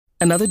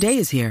Another day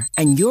is here,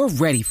 and you're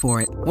ready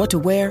for it. What to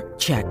wear?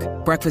 Check.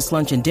 Breakfast,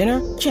 lunch, and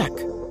dinner? Check.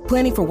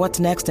 Planning for what's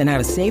next and how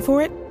to save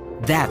for it?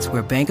 That's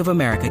where Bank of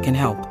America can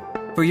help.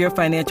 For your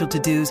financial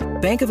to-dos,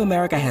 Bank of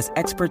America has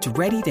experts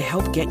ready to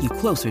help get you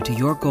closer to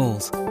your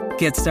goals.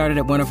 Get started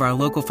at one of our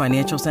local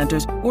financial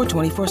centers or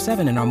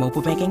 24/7 in our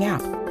mobile banking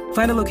app.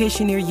 Find a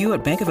location near you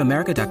at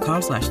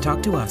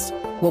bankofamerica.com/talktous.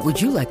 What would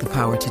you like the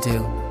power to do?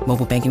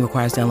 Mobile banking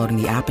requires downloading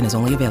the app and is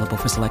only available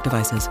for select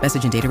devices.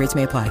 Message and data rates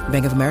may apply.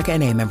 Bank of America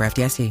N.A., member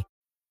FDIC.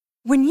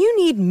 When you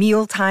need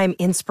mealtime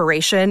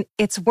inspiration,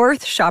 it's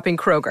worth shopping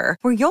Kroger,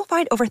 where you'll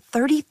find over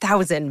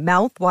 30,000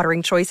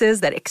 mouth-watering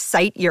choices that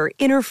excite your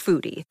inner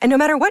foodie. And no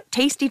matter what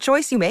tasty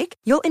choice you make,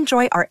 you'll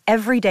enjoy our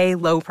everyday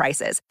low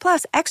prices,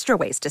 plus extra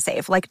ways to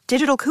save, like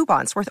digital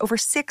coupons worth over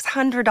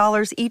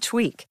 $600 each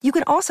week. You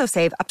can also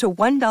save up to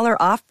 $1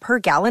 off per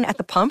gallon at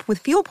the pump with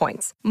fuel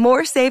points.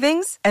 More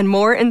savings and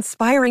more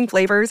inspiring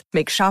flavors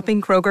make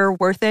shopping Kroger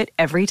worth it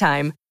every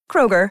time.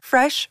 Kroger,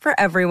 fresh for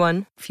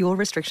everyone. Fuel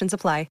restrictions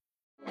apply.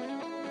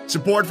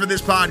 Support for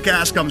this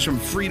podcast comes from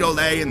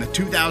Frito-Lay and the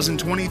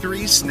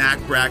 2023 Snack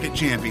Bracket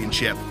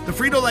Championship. The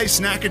Frito-Lay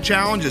Snack-It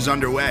Challenge is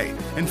underway,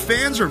 and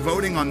fans are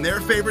voting on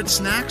their favorite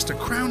snacks to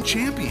crown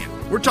champion.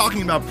 We're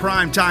talking about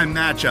prime-time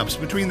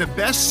matchups between the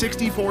best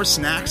 64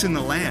 snacks in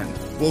the land.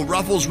 Will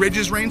Ruffles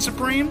Ridges reign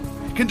supreme?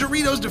 Can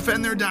Doritos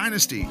defend their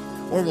dynasty?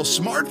 Or will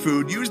Smart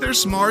Food use their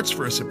smarts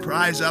for a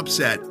surprise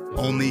upset?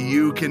 Only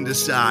you can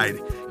decide.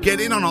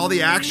 Get in on all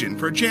the action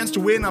for a chance to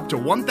win up to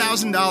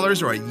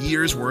 $1,000 or a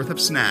year's worth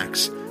of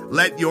snacks.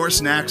 Let your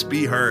snacks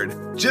be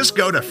heard. Just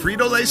go to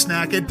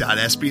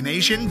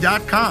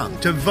fritolaysnacket.sbnation.com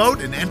to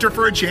vote and enter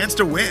for a chance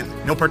to win.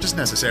 No purchase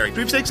necessary.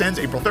 Sweepstakes ends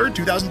April 3rd,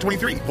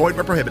 2023. Void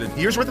where prohibited.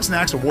 Year's worth of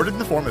snacks awarded in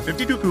the form of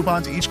 52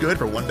 coupons, each good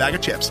for one bag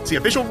of chips. See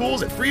official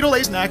rules at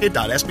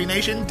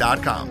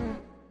fritolaysnacket.sbnation.com.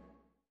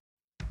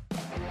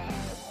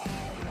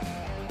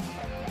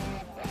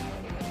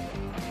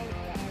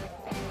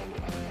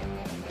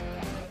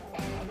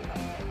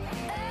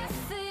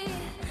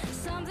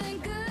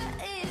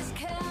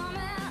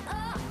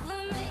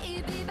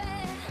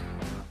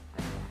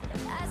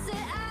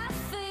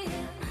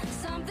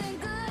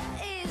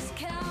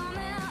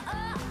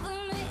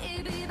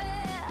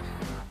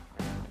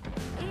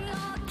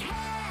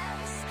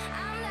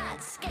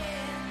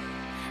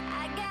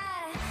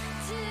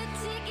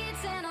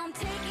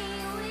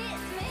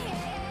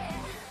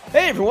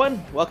 Hey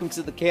everyone, welcome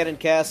to the Cannon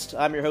Cast.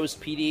 I'm your host,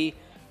 PD.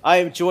 I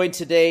am joined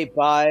today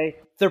by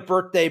the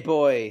birthday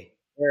boy,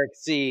 Eric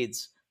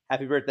Seeds.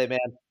 Happy birthday, man.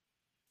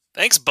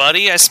 Thanks,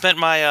 buddy. I spent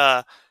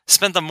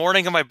the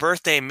morning of my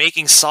birthday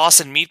making sauce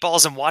and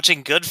meatballs and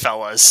watching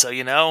Goodfellas, so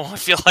I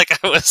feel like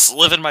I was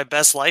living my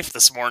best life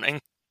this morning.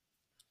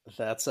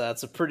 That's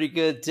a pretty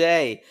good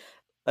day.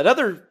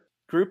 Another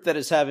group that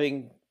is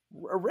having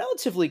a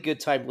relatively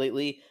good time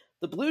lately,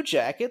 the Blue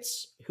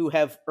Jackets, who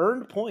have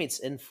earned points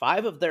in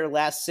 5 of their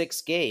last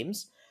 6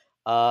 games.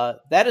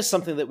 That is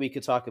something that we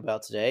could talk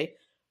about today.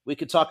 We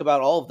could talk about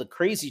all of the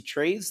crazy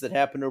trades that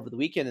happened over the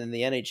weekend in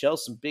the NHL,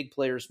 some big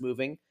players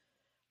moving.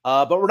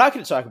 But we're not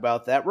going to talk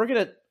about that. We're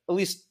going to, at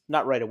least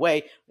not right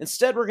away.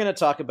 Instead, we're going to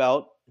talk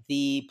about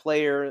the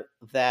player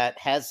that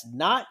has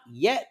not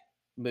yet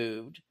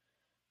moved,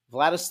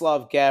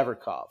 Vladislav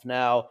Gavrikov.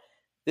 Now,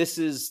 there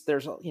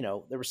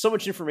was so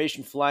much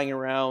information flying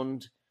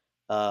around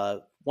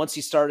once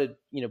he started,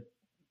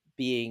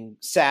 being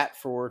sat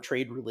for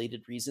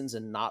trade-related reasons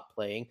and not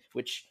playing,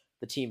 which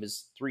the team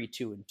is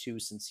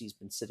 3-2-2 since he's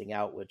been sitting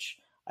out, which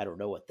I don't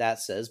know what that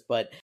says,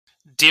 but...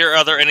 Dear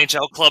other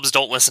NHL clubs,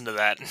 don't listen to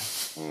that.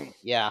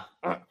 Yeah.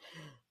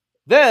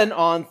 Then,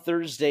 on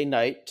Thursday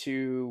night,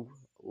 to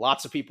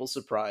lots of people's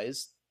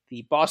surprise,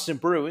 the Boston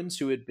Bruins,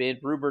 who had been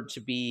rumored to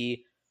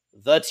be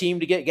the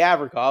team to get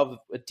Gavrikov,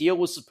 a deal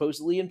was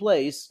supposedly in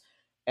place,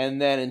 and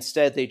then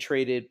instead they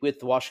traded with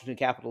the Washington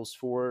Capitals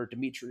for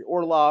Dmitry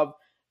Orlov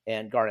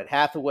and Garnet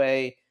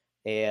Hathaway,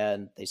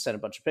 and they sent a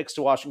bunch of picks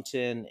to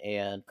Washington,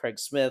 and Craig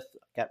Smith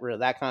got rid of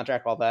that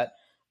contract, all that.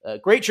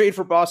 Great trade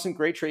for Boston,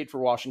 great trade for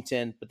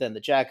Washington, but then the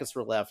Jackets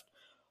were left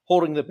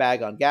holding the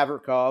bag on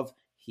Gavrikov.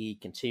 He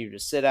continued to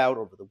sit out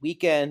over the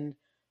weekend.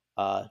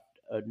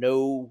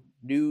 No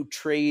new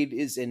trade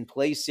is in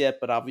place yet,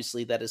 but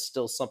obviously that is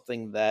still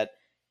something that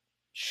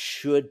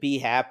should be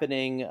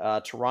happening.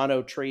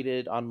 Toronto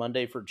traded on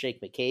Monday for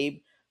Jake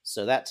McCabe,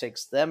 so that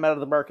takes them out of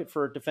the market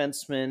for a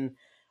defenseman.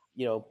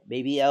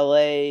 Maybe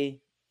LA,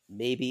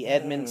 maybe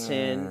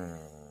Edmonton.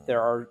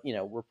 There are,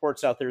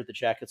 reports out there the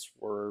Jackets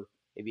were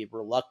maybe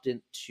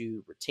reluctant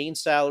to retain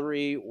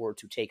salary or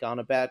to take on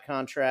a bad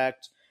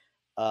contract.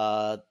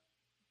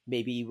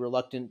 Maybe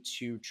reluctant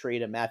to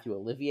trade a Matthew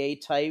Olivier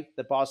type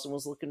that Boston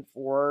was looking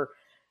for.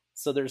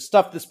 So there's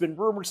stuff that's been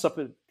rumored, stuff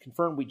that's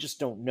confirmed. We just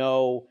don't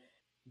know.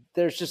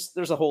 There's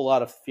a whole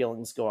lot of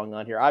feelings going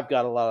on here. I've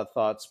got a lot of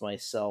thoughts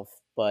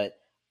myself, but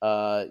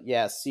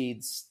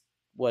Seeds,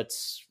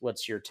 what's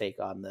your take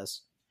on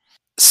this?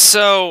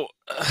 So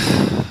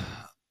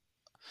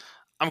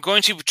I'm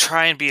going to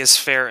try and be as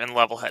fair and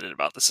level-headed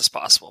about this as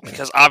possible,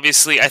 because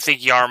obviously I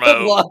think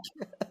Jarmo...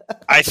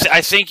 I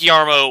think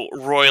Yarmo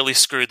royally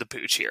screwed the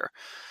pooch here.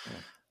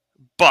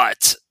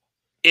 But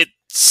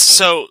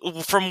so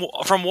from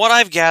what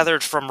I've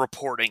gathered from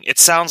reporting, it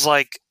sounds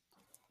like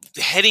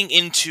heading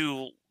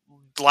into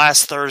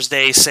last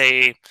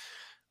Thursday,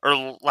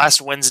 or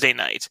last Wednesday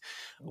night,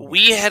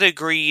 we had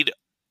agreed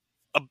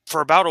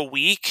for about a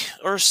week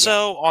or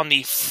so on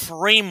the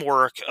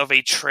framework of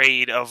a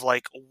trade of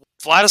like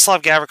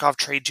Vladislav Gavrikov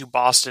trade to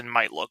Boston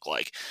might look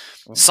like.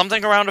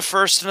 Something around a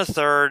first and a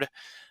third.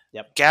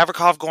 Yep.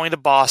 Gavrikov going to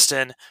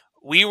Boston.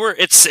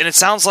 It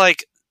sounds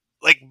like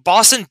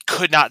Boston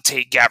could not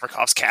take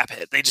Gavrikov's cap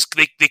hit.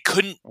 They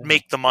couldn't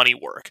make the money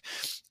work.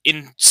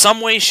 In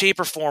some way, shape,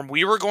 or form,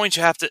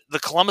 the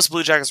Columbus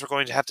Blue Jackets were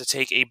going to have to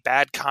take a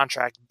bad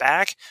contract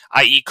back,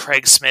 i.e.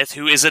 Craig Smith,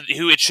 who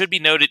it should be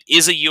noted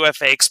is a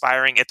UFA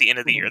expiring at the end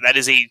of the year. That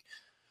is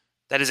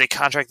a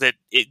contract that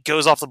it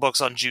goes off the books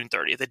on June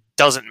 30th. It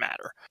doesn't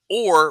matter.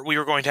 Or we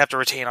were going to have to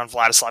retain on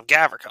Vladislav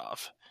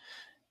Gavrikov.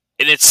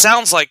 And it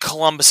sounds like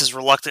Columbus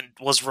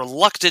was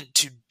reluctant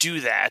to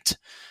do that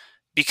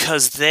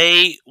because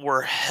they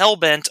were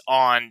hell-bent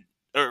on,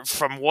 or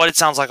from what it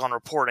sounds like on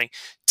reporting,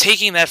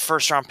 taking that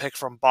first-round pick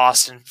from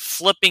Boston,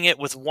 flipping it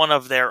with one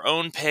of their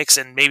own picks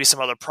and maybe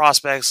some other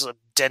prospects,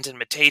 Denton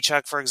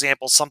Matejchuk, for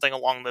example, something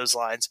along those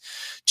lines,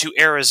 to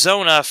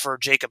Arizona for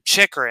Jacob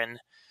Chychrun,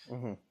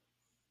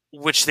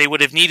 which they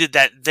would have needed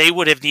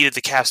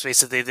the cap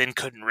space that they then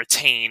couldn't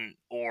retain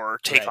or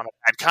take on a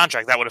bad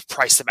contract. That would have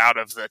priced them out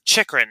of the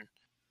Chychrun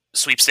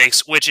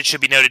sweepstakes, which it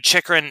should be noted,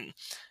 Chychrun,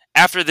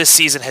 after this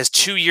season, has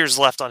 2 years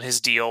left on his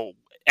deal,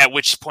 at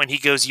which point he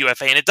goes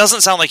UFA. And it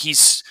doesn't sound like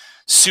he's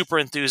super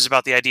enthused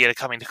about the idea of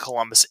coming to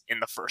Columbus in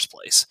the first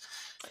place.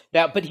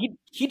 Now, but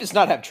he does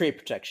not have trade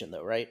protection,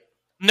 though, right?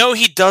 No,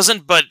 he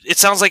doesn't, but it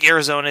sounds like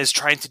Arizona is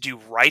trying to do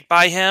right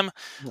by him.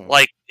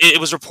 Like,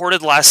 it was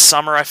reported last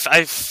summer, I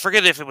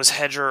forget if it was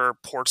Hedger or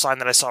Portsline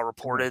that I saw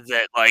reported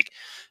that, like,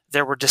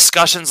 there were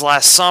discussions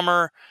last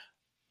summer.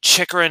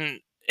 Chychrun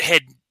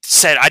had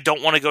said, I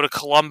don't want to go to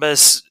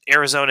Columbus.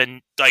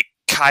 Arizona, like,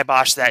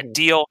 kibosh that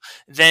deal.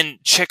 Then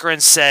Chychrun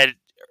said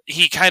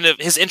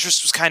his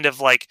interest was kind of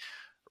like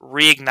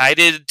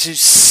reignited to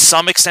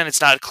some extent.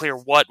 It's not clear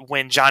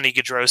when Johnny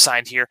Gaudreau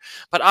signed here,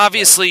 but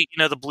obviously,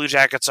 the Blue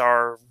Jackets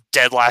are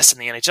dead last in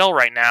the NHL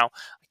right now.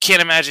 I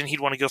can't imagine he'd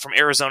want to go from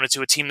Arizona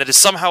to a team that is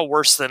somehow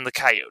worse than the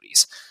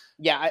Coyotes.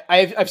 Yeah,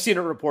 I've seen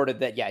it reported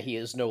that he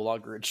is no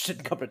longer interested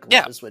in coming to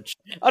Columbus, which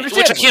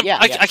understandably,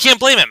 I can't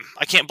blame him.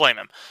 I can't blame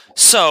him.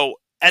 So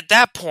at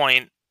that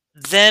point,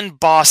 then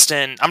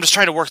Boston, I'm just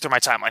trying to work through my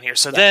timeline here.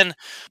 So then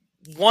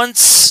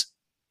once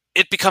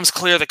it becomes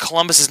clear that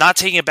Columbus is not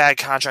taking a bad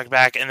contract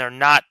back and they're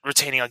not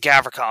retaining a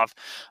Gavrikov,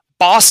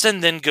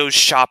 Boston then goes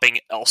shopping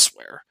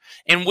elsewhere.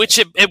 At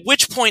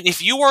which point,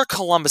 if you are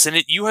Columbus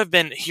and you have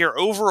been here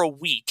over a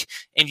week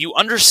and you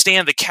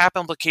understand the cap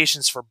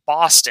implications for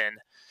Boston,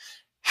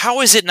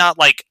 how is it not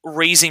like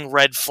raising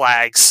red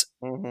flags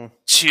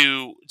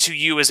to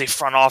you as a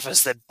front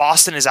office that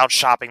Boston is out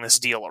shopping this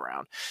deal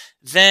around?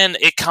 Then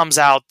it comes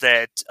out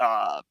that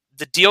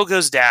the deal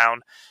goes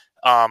down.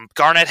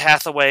 Garnett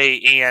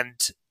Hathaway and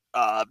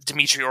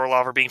Dmitry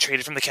Orlov are being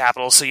traded from the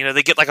Capitals, so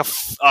they get like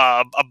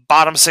a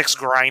bottom six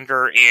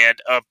grinder and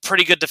a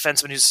pretty good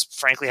defenseman who's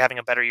frankly having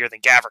a better year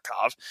than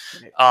Gavrikov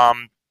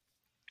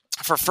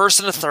for first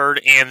and a third,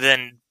 and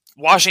then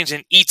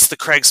Washington eats the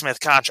Craig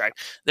Smith contract.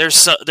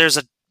 There's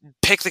a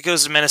pick that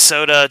goes to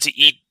Minnesota to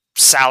eat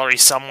salary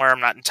somewhere. I'm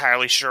not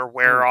entirely sure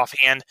where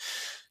offhand.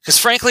 Because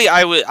frankly,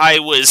 I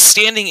was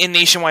standing in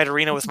Nationwide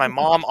Arena with my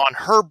mom on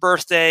her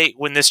birthday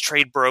when this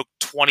trade broke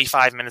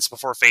 25 minutes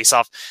before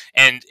faceoff,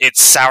 and it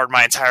soured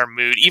my entire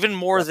mood, even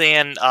more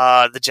than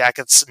the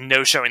Jackets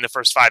no-showing the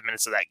first 5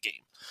 minutes of that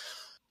game.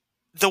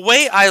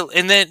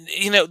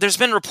 There's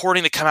been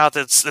reporting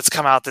that's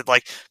come out that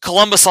like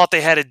Columbus thought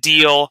they had a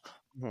deal.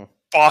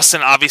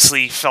 Boston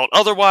obviously felt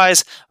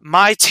otherwise.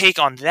 My take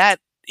on that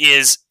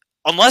is,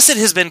 unless it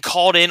has been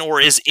called in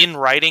or is in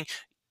writing,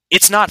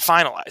 it's not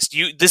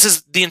finalized. This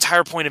is the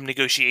entire point of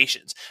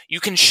negotiations. You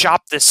can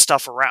shop this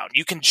stuff around.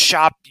 You can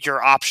shop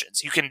your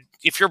options.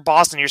 If you're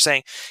Boston, you're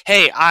saying,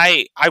 hey,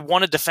 I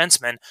want a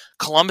defenseman.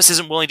 Columbus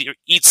isn't willing to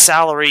eat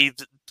salary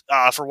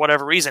for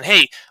whatever reason.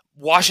 Hey,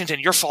 Washington,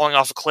 you're falling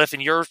off a cliff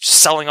and you're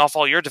selling off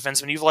all your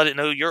defensemen. You've let it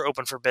know you're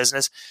open for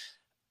business.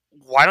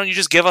 Why don't you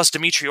just give us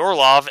Dmitry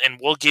Orlov and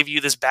we'll give you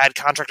this bad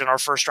contract in our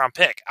first round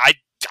pick? I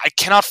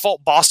cannot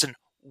fault Boston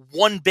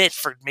one bit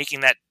for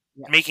making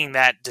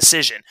that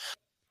decision.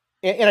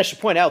 And I should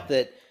point out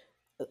that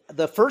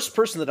the first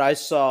person that I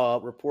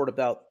saw report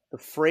about the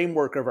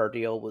framework of our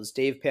deal was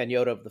Dave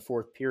Pagnotta of the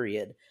Fourth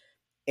Period.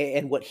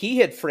 And what he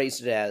had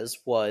phrased it as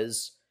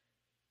was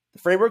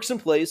the framework's in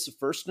place, the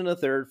first and a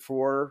third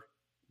for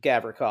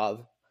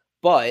Gavrikov,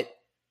 but,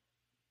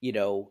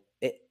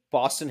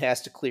 Boston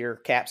has to clear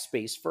cap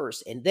space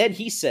first. And then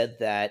he said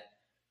that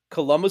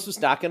Columbus was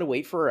not going to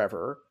wait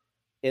forever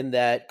and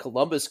that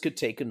Columbus could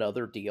take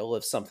another deal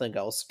if something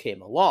else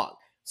came along.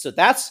 So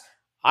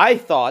I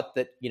thought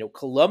that,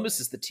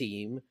 Columbus is the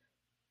team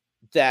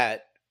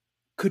that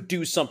could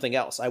do something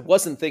else. I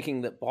wasn't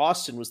thinking that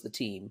Boston was the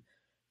team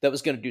that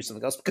was going to do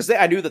something else, because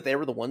I knew that they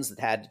were the ones that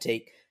had to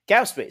take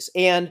cap space.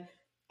 And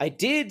I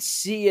did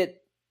see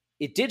it.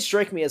 It did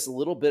strike me as a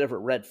little bit of a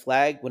red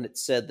flag when it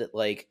said that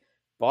like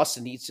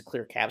Boston needs to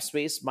clear cap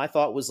space. My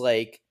thought was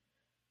like,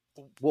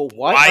 well,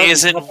 why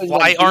isn't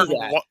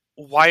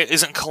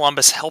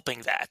Columbus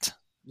helping that?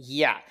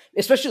 Yeah,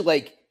 especially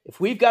like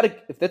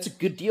if that's a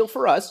good deal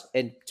for us,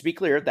 and to be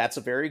clear, that's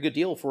a very good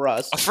deal for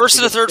us. A first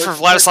and a third for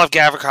Vladislav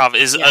Gavrikov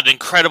is an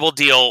incredible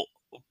deal.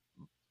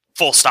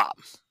 Full stop.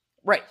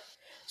 Right.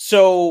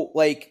 So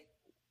like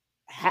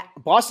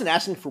Boston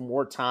asking for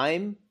more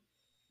time,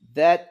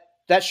 that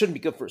shouldn't be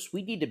good for us.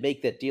 We need to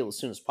make that deal as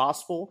soon as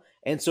possible.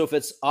 And so if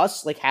it's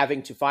us like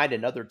having to find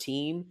another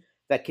team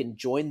that can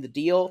join the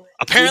deal,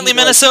 apparently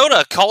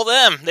Minnesota, call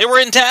them. They were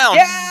in town.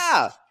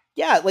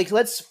 Yeah. Like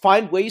let's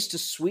find ways to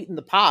sweeten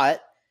the pot.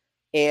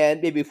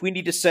 And maybe if we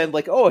need to send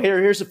like, oh,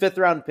 here's a 5th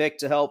round pick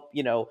to help,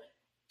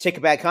 take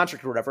a bad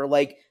contract or whatever,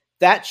 like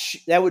that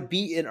would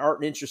be in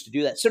our interest to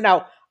do that. So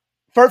now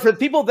for the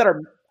people that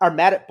are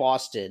mad at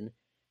Boston,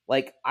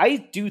 like I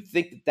do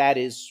think that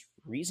is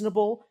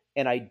reasonable.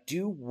 And I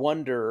do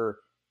wonder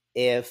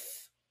and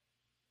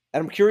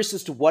I'm curious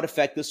as to what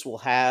effect this will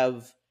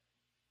have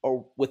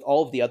or with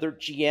all of the other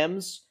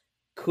GMs.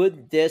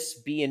 Could this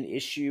be an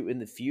issue in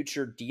the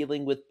future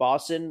dealing with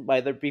Boston? By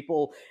other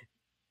people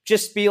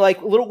just be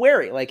like a little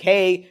wary, like,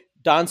 hey,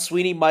 Don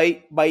Sweeney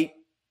might,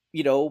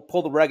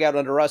 pull the rug out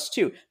under us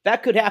too.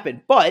 That could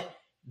happen, but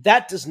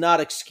that does not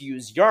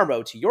excuse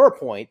Jarmo, to your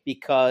point,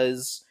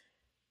 because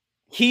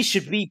he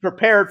should be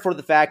prepared for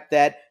the fact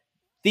that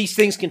these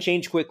things can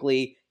change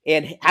quickly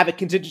and have a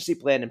contingency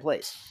plan in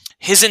place.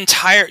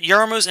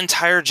 Jarmo's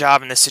entire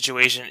job in this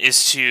situation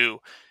is to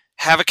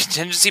have a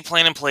contingency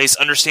plan in place,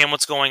 understand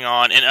what's going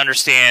on, and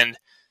understand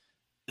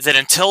that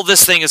until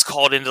this thing is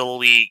called into the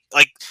league,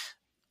 like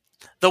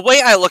the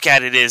way I look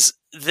at it is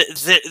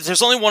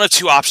there's only one of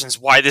two options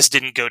why this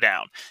didn't go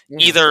down. Mm-hmm.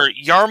 Either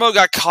Jarmo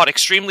got caught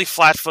extremely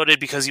flat-footed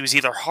because he was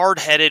either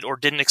hard-headed or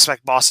didn't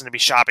expect Boston to be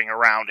shopping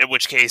around, in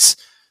which case,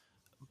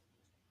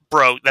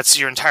 bro, that's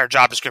your entire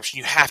job description.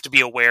 You have to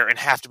be aware and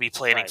have to be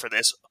planning for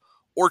this.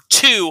 Or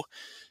two,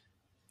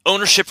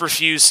 ownership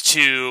refused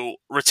to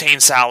retain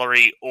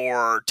salary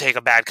or take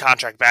a bad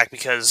contract back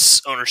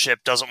because ownership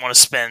doesn't want to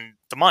spend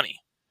the money.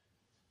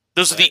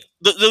 Those are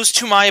those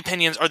two, my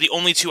opinions, are the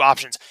only two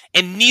options,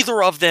 and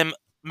neither of them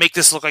make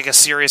this look like a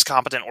serious,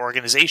 competent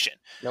organization.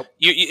 Nope.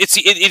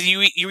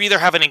 You either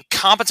have an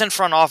incompetent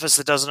front office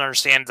that doesn't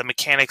understand the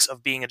mechanics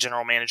of being a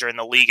general manager in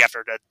the league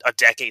after a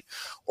decade,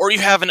 or you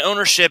have an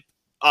ownership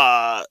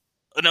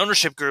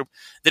group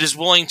that is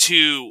willing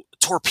to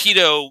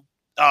torpedo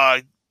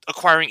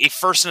acquiring a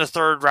 1st and a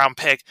 3rd round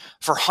pick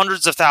for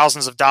hundreds of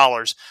thousands of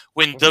dollars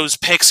when those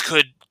picks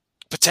could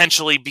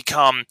potentially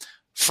become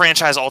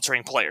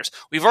franchise-altering players.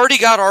 We've already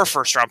got our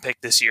 1st round pick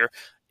this year.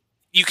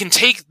 You can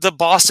take the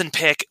Boston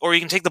pick, or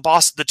you can take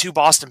the 2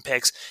 Boston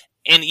picks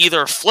and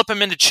either flip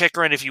them into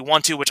Chychrun if you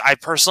want to, which I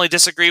personally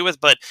disagree with,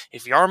 but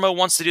if Jarmo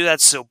wants to do that,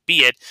 so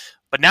be it.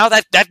 But now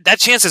that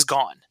chance is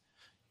gone.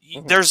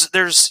 Mm-hmm.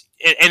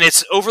 And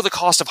it's over the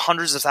cost of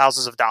hundreds of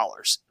thousands of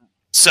dollars.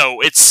 So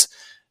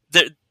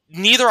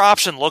neither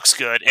option looks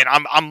good, and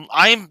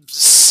I'm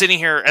sitting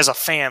here as a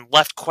fan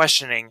left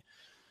questioning,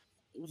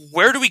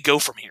 where do we go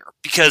from here?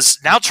 Because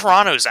now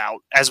Toronto's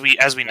out, as we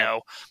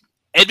know.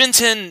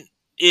 Edmonton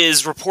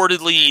is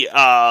reportedly,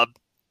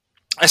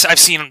 I've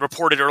seen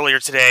reported earlier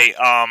today,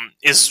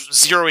 is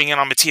zeroing in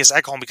on Matthias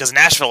Ekholm because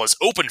Nashville is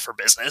open for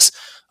business,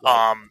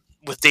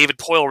 with David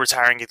Poile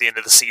retiring at the end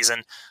of the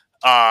season,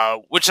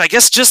 which I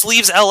guess just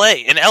leaves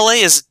LA. And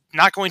LA is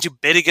not going to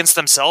bid against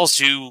themselves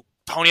to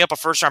pony up a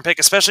 1st round pick,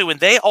 especially when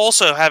they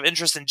also have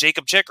interest in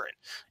Jacob Chychrun.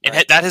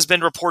 And that has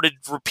been reported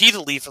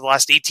repeatedly for the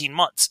last 18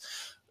 months.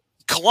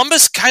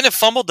 Columbus kind of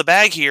fumbled the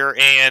bag here,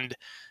 and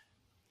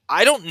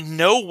I don't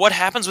know what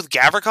happens with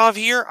Gavrikov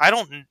here.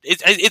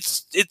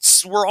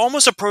 We're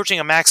almost approaching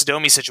a Max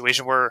Domi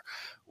situation where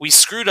we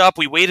screwed up,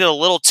 we waited a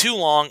little too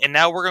long, and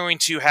now we're going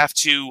to have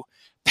to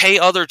pay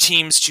other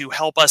teams to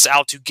help us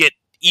out to get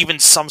even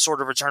some sort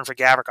of return for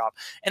Gavrikov.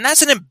 And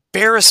that's an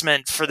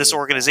embarrassment for this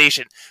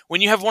organization.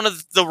 When you have one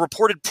of the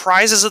reported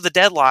prizes of the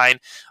deadline,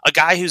 a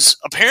guy who's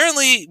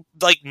apparently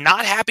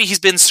not happy he's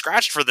been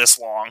scratched for this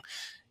long,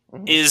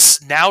 is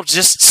now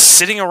just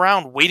sitting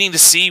around waiting to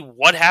see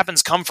what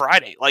happens come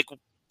Friday.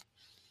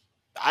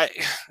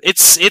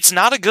 It's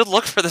not a good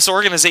look for this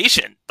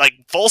organization.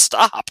 Full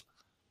stop.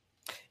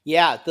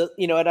 Yeah,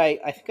 and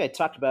I think I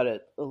talked about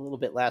it a little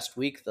bit last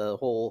week, the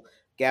whole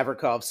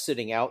Gavrikov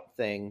sitting out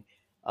thing,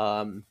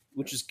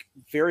 which is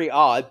very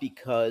odd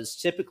because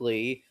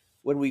typically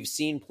when we've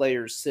seen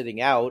players sitting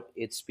out,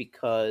 it's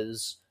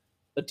because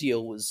a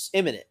deal was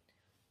imminent.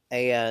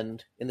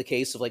 And in the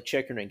case of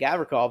Chychrun and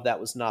Gavrikov, that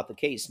was not the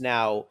case.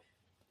 Now,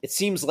 it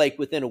seems like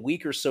within a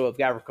week or so of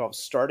Gavrikov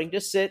starting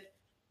to sit,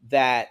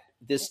 that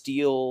this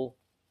deal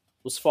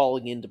was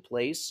falling into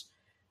place.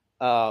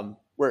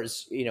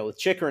 Whereas, with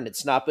Chychrun,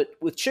 it's not. But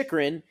with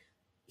Chychrun,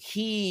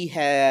 he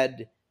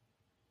had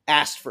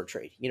asked for a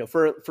trade.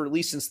 For at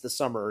least since the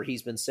summer,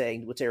 he's been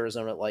saying with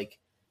Arizona,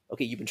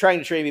 okay, you've been trying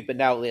to trade me, but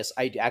now, yes,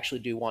 I actually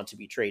do want to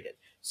be traded.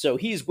 So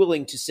he's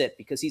willing to sit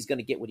because he's going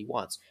to get what he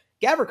wants.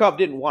 Gavrikov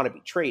didn't want to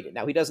be traded.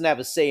 Now, he doesn't have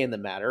a say in the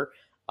matter.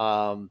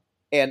 And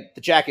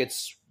the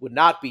Jackets would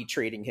not be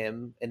trading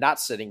him and not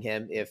sitting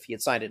him if he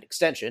had signed an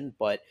extension,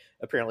 but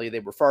apparently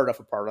they were far enough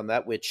apart on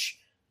that, which,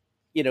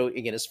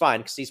 again, is fine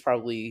because he's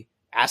probably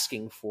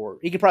asking for,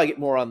 he could probably get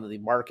more on the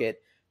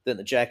market than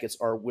the Jackets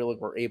are willing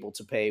or able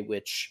to pay,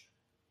 which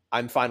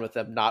I'm fine with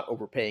them not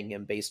overpaying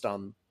him based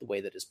on the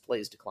way that his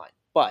plays decline.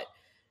 But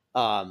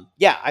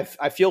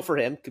I feel for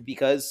him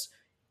because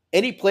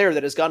any player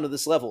that has gotten to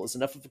this level is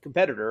enough of a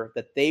competitor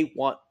that they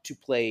want to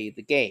play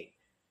the game.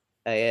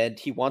 And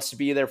he wants to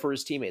be there for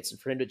his teammates,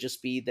 and for him to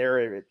just be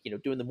there,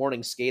 doing the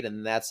morning skate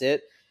and that's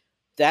it.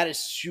 That is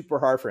super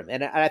hard for him.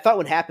 And I thought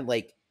what happened,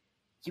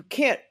 you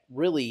can't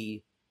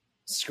really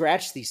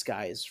scratch these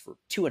guys for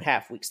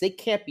 2.5 weeks. They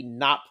can't be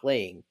not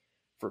playing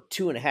for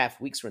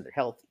 2.5 weeks when they're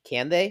healthy,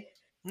 can they?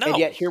 No. And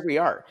yet here we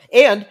are.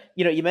 And,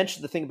 you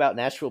mentioned the thing about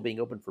Nashville being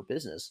open for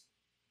business.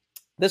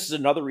 This is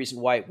another reason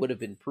why it would have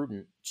been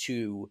prudent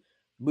to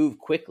move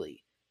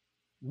quickly.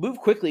 Move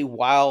quickly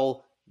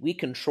while we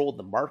controlled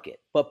the market.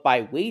 But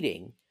by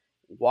waiting,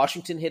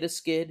 Washington hit a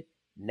skid,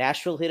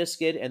 Nashville hit a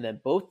skid, and then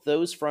both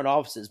those front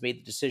offices made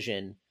the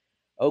decision,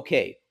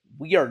 okay,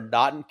 we are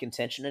not in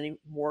contention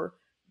anymore,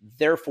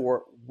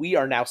 therefore we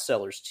are now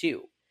sellers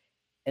too.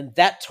 And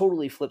that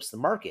totally flips the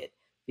market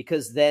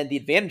because then the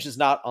advantage is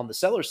not on the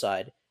seller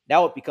side.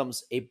 Now it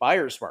becomes a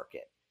buyer's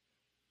market.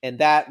 And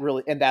that's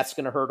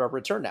going to hurt our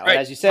return now. Right, and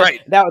as you said,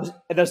 right. now,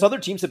 and as other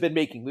teams have been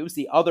making moves,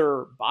 the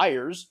other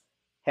buyers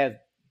have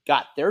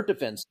got their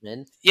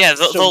defensemen. Yeah,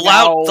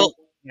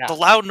 the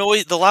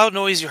loud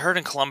noise you heard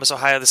in Columbus,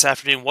 Ohio this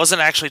afternoon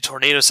wasn't actually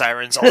tornado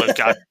sirens, although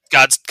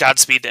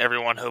Godspeed to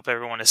everyone. Hope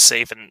everyone is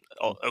safe and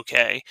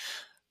okay.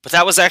 But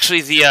that was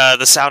actually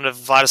the sound of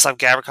Vladislav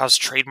Gavrikov's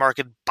trade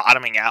market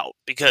bottoming out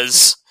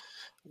because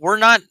we're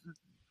not.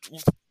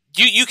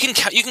 You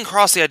can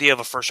cross the idea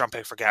of a first round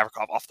pick for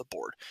Gavrikov off the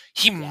board.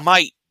 He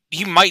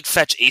might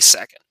fetch a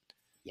second,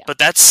 but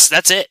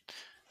that's it.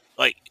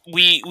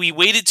 We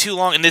waited too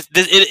long, and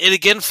it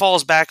again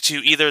falls back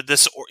to either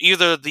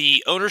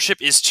the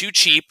ownership is too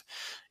cheap,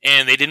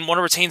 and they didn't want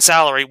to retain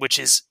salary, which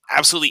is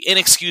absolutely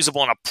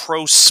inexcusable in a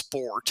pro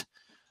sport.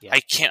 Yeah.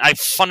 I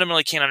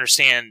fundamentally can't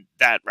understand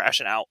that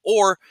rationale.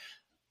 Or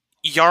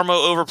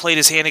Jarmo overplayed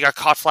his hand and got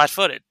caught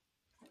flat-footed.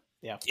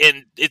 Yeah,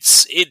 and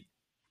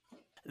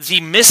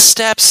the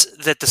missteps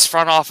that this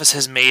front office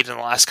has made in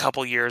the last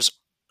couple years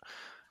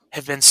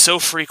have been so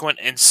frequent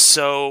and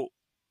so.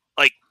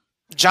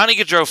 Johnny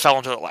Gaudreau fell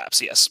into the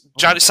laps, yes.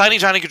 Signing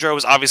Johnny Gaudreau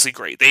was obviously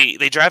great.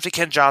 They drafted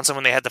Ken Johnson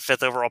when they had the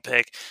 5th overall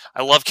pick.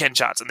 I love Ken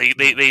Johnson.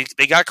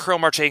 They got Kirill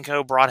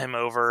Marchenko, brought him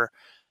over.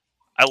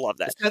 I love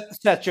that.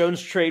 Seth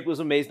Jones trade was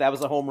amazing. That was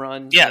a home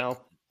run. Yeah.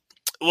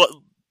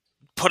 Well,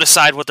 put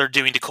aside what they're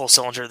doing to Cole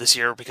Sillinger this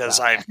year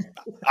because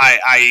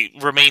I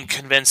remain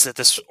convinced that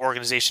this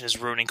organization is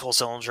ruining Cole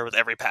Sillinger with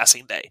every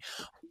passing day.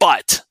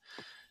 But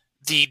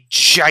the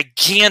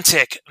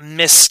gigantic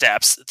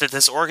missteps that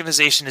this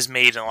organization has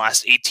made in the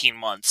last 18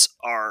 months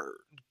are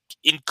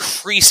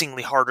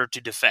increasingly harder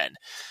to defend.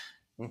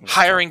 Mm-hmm.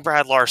 Hiring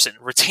Brad Larson,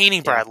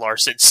 retaining Brad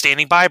Larson,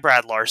 standing by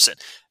Brad Larson,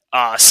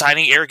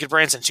 signing Eric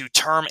Goodbranson to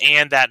term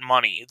and that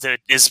money. That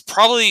is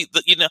probably,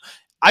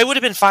 I would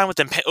have been fine with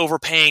them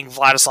overpaying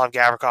Vladislav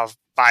Gavrikov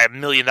by $1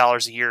 million a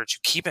year to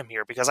keep him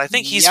here because I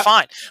think he's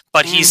fine,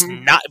 but he's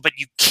not. But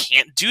you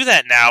can't do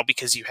that now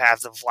because you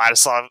have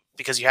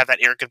because you have that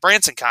Eric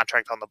Goodbranson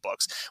contract on the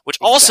books, which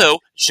also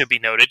should be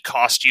noted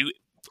cost you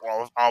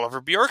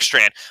Oliver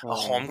Bjorkstrand, a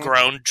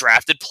homegrown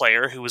drafted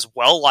player who was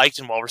well liked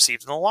and well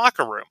received in the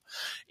locker room.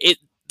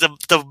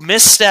 The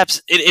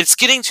missteps. It's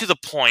getting to the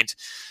point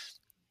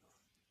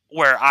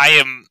where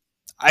I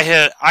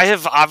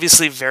have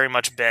obviously very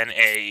much been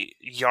a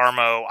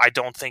Jarmo. I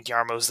don't think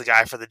Jarmo's the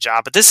guy for the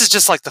job, but this is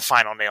just like the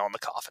final nail in the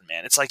coffin,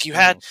 man. It's like you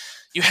had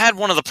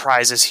one of the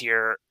prizes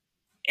here,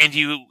 and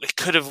you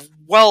could have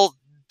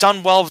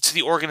done well to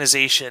the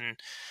organization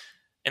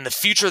and the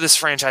future of this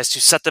franchise to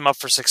set them up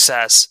for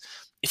success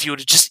if you would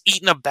have just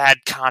eaten a bad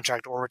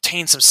contract or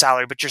retained some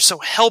salary. But you're so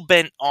hell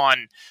bent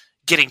on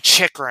getting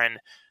Chychrun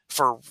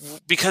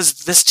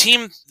because this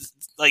team,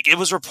 it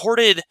was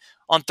reported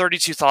on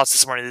 32 Thoughts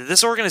this morning that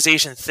this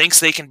organization thinks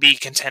they can be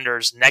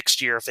contenders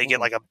next year if they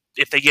get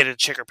if they get a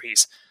Chychrun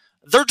piece.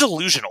 They're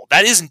delusional.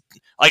 That isn't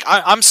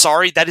I'm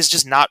sorry, that is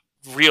just not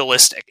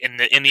realistic in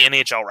the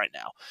NHL right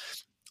now.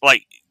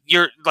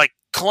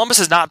 Columbus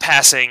is not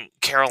passing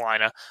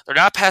Carolina. They're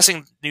not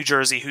passing New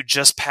Jersey, who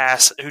just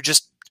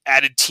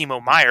added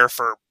Timo Meier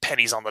for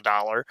pennies on the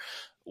dollar.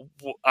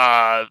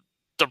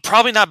 They're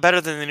probably not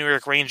better than the New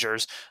York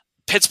Rangers.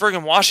 Pittsburgh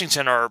and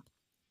Washington are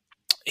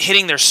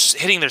hitting their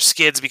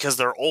skids because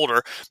they're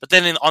older. But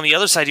then on the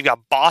other side, you've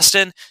got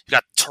Boston, you've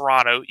got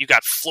Toronto, you've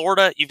got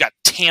Florida, you've got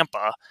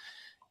Tampa,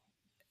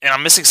 and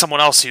I'm missing someone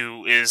else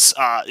who is.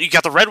 You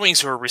got the Red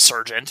Wings who are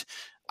resurgent.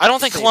 I don't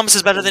think Columbus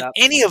is better than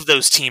any of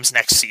those teams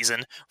next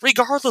season,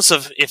 regardless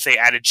of if they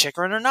added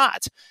Chychrun or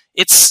not.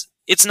 It's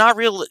it's not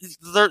real.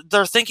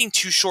 They're thinking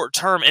too short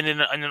term and in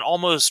an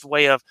almost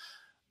way of,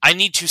 I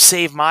need to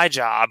save my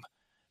job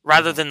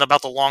rather than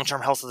about the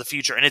long-term health of the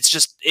future. And it's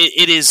just,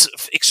 it is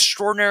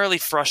extraordinarily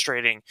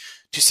frustrating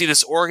to see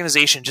this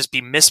organization just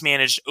be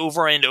mismanaged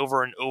over and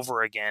over and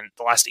over again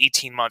the last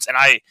 18 months. And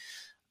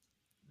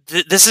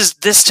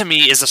this to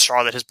me is the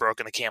straw that has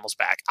broken the camel's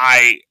back.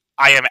 I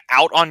am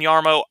out on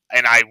Yarmo,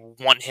 and I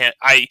want him.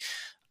 I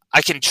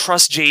can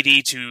trust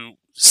JD to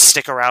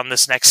stick around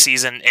this next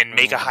season and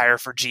make a hire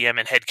for GM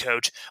and head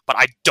coach, but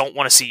I don't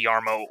want to see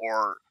Yarmo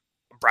or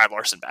Brad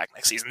Larson back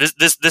next season.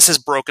 This has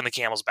broken the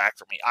camel's back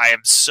for me. I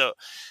am so,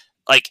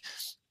 like,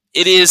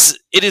 it is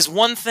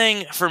one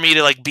thing for me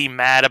to like be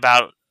mad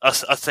about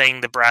a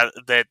thing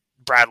that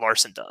Brad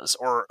Larson does,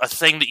 or a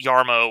thing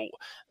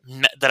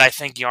that I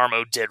think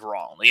Yarmo did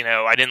wrong.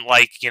 I didn't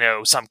like,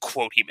 some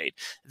quote he made.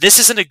 This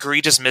is an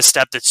egregious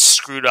misstep that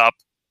screwed up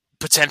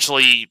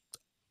potentially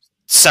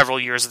several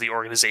years of the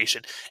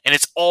organization, and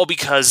it's all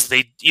because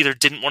they either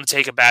didn't want to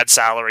take a bad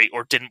salary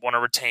or didn't want to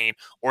retain,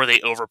 or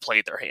they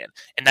overplayed their hand,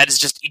 and that is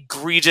just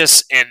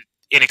egregious and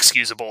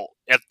inexcusable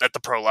at the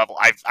pro level.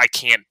 I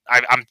can't.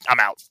 I'm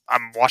out.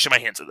 I'm washing my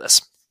hands of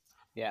this.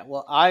 Yeah,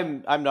 well,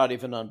 I'm not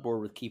even on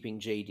board with keeping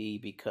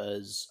JD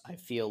because I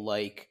feel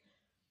like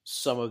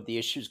some of the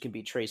issues can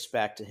be traced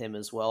back to him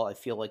as well. I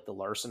feel like the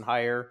Larson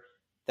hire,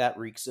 that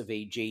reeks of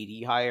a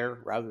JD hire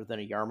rather than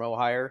a Yarmo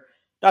hire.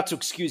 Not to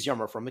excuse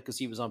Yarmo from it, because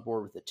he was on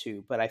board with it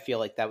too, but I feel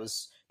like that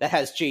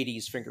has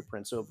JD's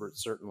fingerprints over it,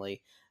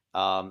 certainly.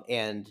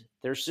 And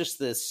there's just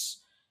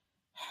this,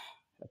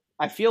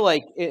 I feel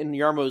like in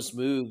Yarmo's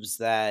moves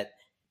that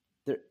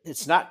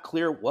it's not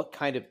clear what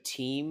kind of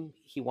team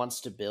he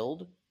wants to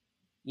build.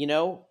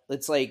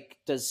 It's like,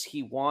 does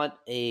he want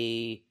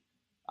a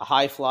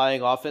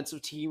high-flying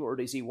offensive team, or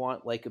does he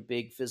want like a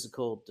big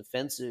physical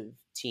defensive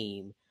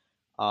team?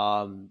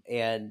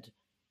 And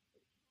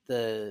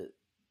the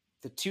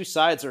two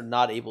sides are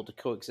not able to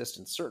coexist,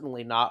 and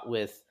certainly not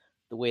with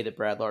the way that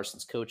Brad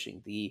Larson's coaching.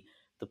 The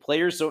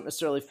players don't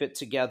necessarily fit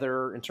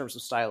together in terms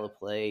of style of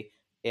play,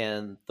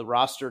 and the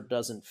roster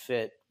doesn't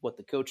fit what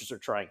the coaches are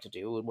trying to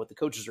do, and what the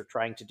coaches are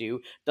trying to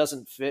do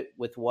doesn't fit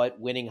with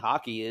what winning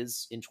hockey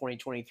is in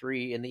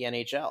 2023 in the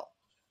NHL.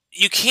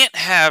 You can't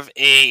have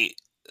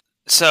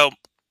so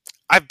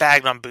I've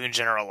bagged on Boone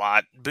Jenner a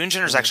lot. Boone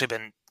Jenner's actually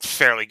been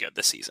fairly good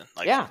this season.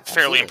 Fairly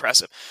absolutely.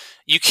 Impressive.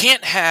 You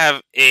can't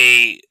have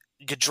a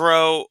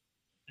Gaudreau,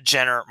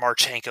 Jenner,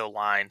 Marchenko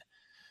line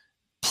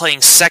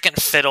playing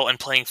second fiddle and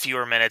playing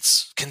fewer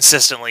minutes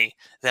consistently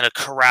than a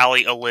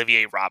Corrali,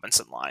 Olivier,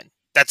 Robinson line.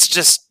 That's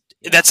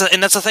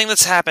a thing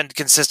that's happened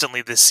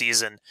consistently this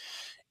season,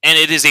 and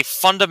it is a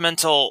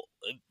fundamental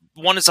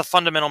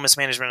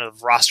mismanagement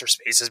of roster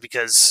spaces,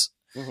 because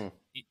you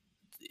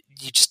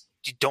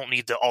don't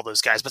need all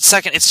those guys. But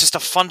second, it's just a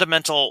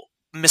fundamental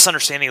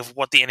misunderstanding of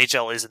what the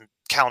NHL is in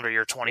calendar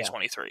year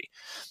 2023. Yeah.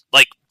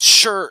 Like,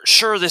 sure,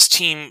 this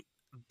team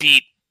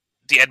beat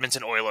the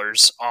Edmonton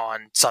Oilers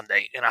on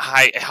Sunday in a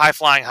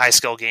high-flying,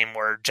 high-skill game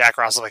where Jack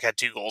Roslovic had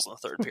 2 goals in the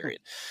third period.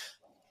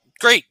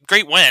 Great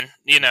win.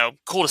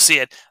 Cool to see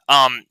it.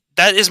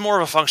 That is more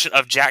of a function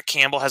of Jack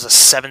Campbell has a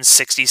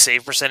 .760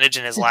 save percentage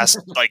in his last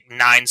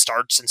 9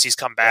 starts since he's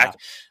come back.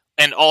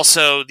 Yeah. And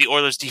also the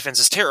Oilers' defense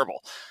is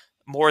terrible,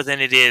 more than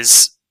it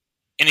is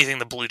anything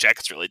the Blue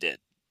Jackets really did.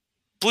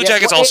 Blue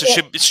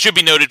Jackets should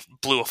be noted,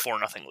 blew a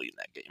 4-0 lead in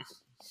that game.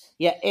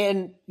 Yeah,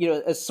 and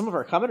as some of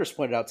our commenters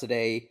pointed out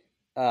today,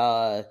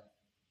 the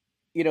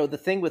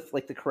thing with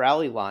the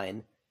Corrali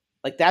line,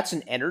 that's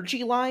an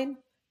energy line,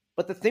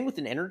 but the thing with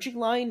an energy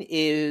line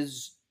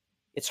is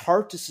it's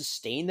hard to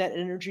sustain that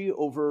energy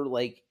over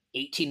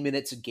 18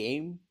 minutes a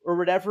game or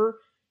whatever.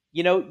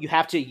 You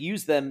have to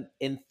use them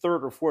in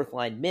third or fourth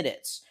line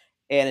minutes,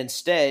 and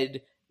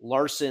instead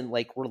Larson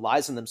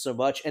relies on them so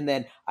much. And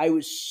then I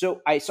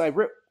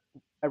wrote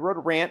a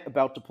rant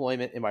about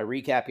deployment in my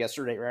recap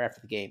yesterday right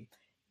after the game.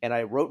 And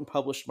I wrote and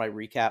published my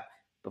recap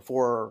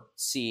before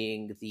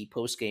seeing the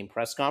post-game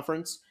press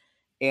conference.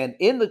 And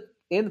in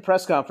the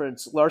press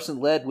conference, Larson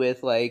led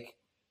with I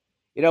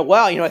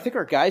think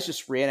our guys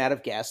just ran out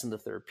of gas in the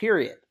third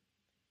period.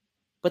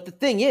 But the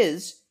thing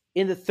is,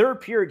 in the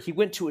third period, he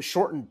went to a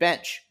shortened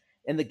bench.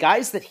 And the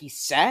guys that he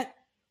sat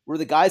were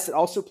the guys that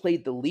also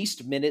played the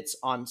least minutes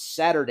on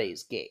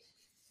Saturday's game.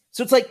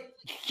 So it's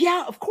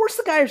of course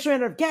the guys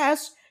ran out of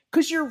gas,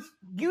 because you're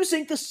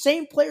using the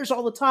same players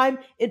all the time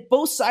in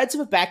both sides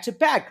of a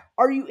back-to-back.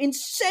 Are you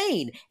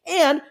insane?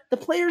 And the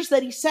players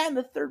that he sat in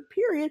the third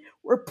period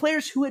were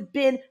players who had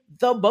been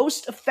the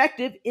most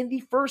effective in the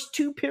first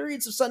 2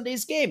 periods of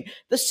Sunday's game.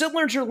 The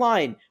Sillinger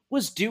line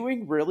was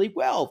doing really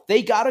well.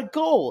 They got a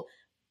goal.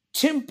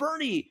 Tim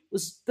Burney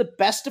was the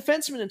best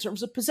defenseman in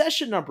terms of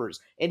possession numbers,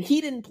 and he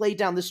didn't play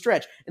down the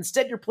stretch.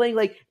 Instead, you're playing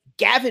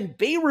Gavin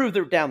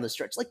Bayreuther down the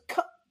stretch.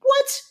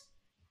 What?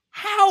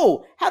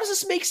 How does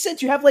this make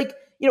sense? You have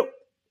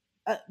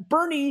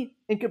Burney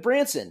and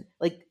Goodbranson.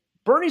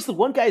 Burney's the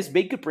one guy who's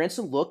made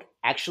Goodbranson look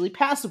actually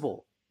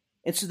passable.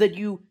 And so that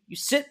you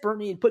sit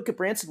Burney and put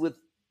Goodbranson with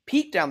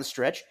Peak down the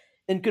stretch,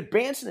 and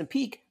Goodbranson and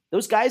Peak,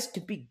 those guys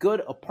can be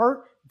good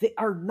apart, They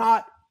are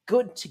not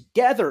good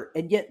together,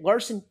 and yet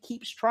Larson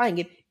keeps trying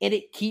it, and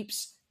it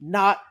keeps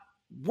not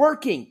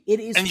working. It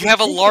is, and you have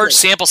a large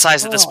sample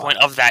size at this point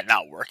of that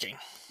not working.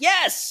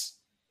 Yes,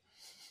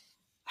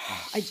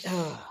 I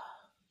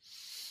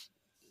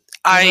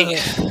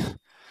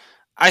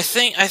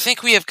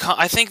think we have.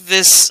 I think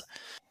this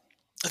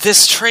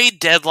trade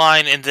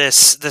deadline and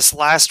this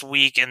last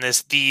week and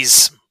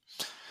these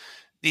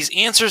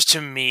answers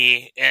to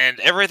me and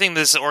everything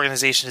this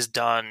organization has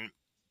done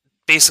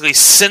basically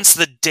since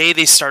the day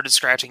they started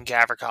scratching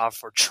Gavrikov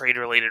for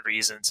trade-related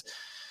reasons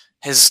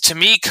has, to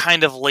me,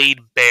 kind of laid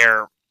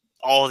bare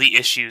all the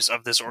issues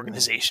of this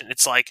organization.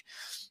 It's like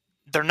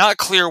they're not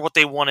clear what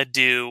they want to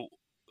do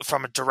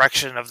from a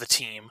direction of the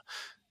team.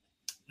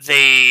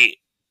 They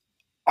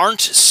aren't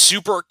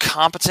super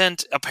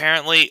competent,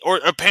 apparently, or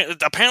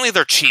apparently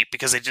they're cheap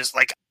because they just,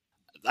 like,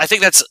 I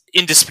think that's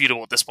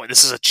indisputable at this point.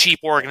 This is a cheap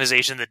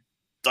organization that,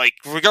 like,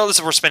 regardless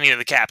if we're spending in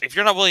the cap, if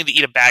you're not willing to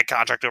eat a bad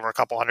contract over a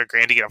couple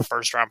 $100,000 to get a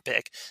first round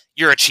pick,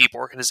 you're a cheap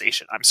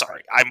organization. I'm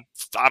sorry. I'm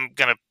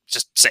gonna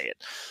just say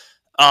it.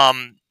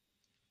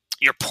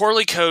 You're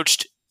poorly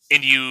coached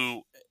and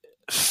you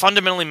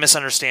fundamentally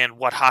misunderstand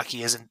what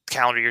hockey is in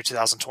calendar year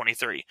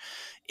 2023.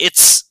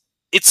 It's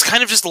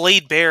kind of just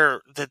laid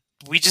bare that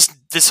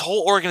this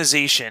whole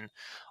organization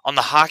on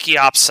the hockey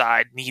ops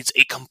side needs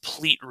a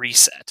complete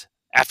reset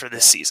after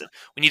this season.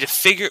 We need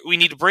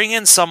to bring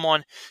in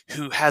someone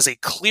who has a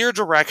clear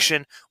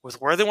direction with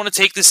where they want to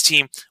take this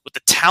team, with the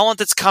talent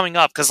that's coming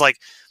up. Because, like,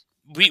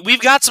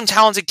 we've got some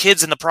talented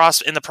kids in the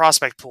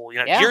prospect pool.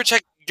 You know,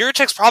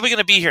 Jiricek's probably going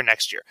to be here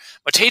next year.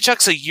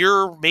 Matejchuk's a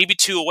year, maybe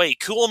two away.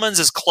 Kuhlman's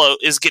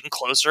is getting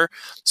closer.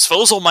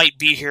 Svozil might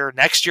be here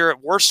next year.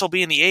 At worst, he'll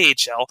be in the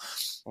AHL.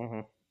 Mm-hmm.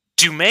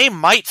 Dumais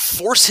might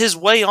force his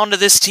way onto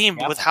this team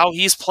with how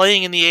he's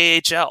playing in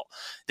the AHL.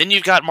 Then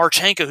you've got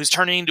Marchenko, who's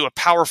turning into a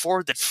power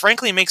forward that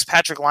frankly makes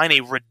Patrick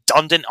Laine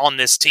redundant on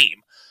this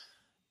team.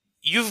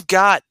 You've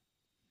got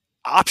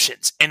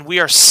options, and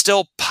we are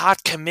still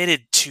pot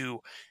committed to,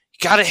 you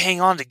got to hang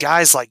on to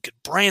guys like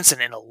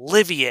Branson and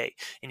Olivier,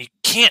 and you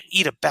can't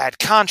eat a bad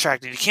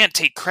contract, and you can't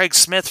take Craig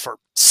Smith for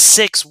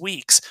 6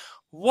 weeks.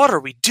 What are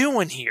we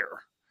doing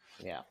here?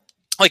 Yeah.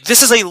 Like,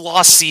 this is a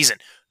lost season.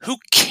 Who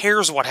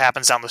cares what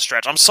happens down the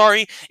stretch? I'm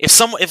sorry, if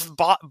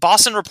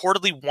Boston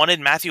reportedly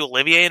wanted Matthew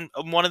Olivier in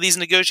one of these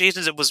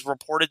negotiations, it was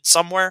reported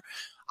somewhere.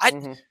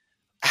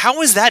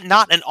 How is that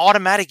not an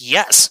automatic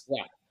yes?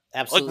 Yeah,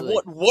 absolutely.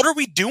 Like, what are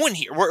we doing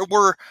here?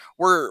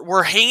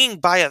 We're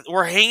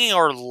hanging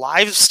our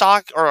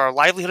livestock or our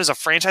livelihood as a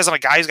franchise on a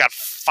guy who's got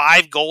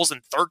 5 goals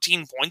and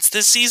 13 points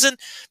this season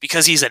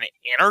because he's an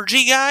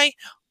energy guy. Yeah.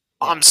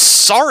 I'm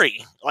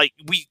sorry, like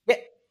we. Yeah.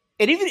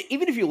 And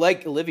even if you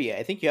like Olivier,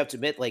 I think you have to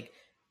admit, like,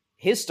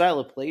 his style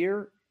of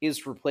player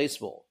is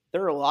replaceable.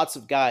 There are lots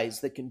of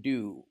guys that can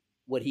do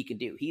what he can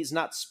do. He's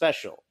not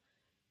special.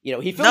 You know,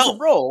 he fills a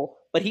role,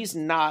 but he's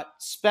not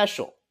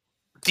special.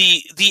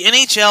 The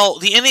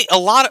NHL, a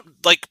lot of,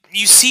 like,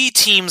 you see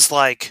teams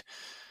like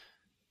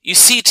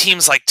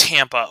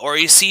Tampa, or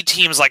you see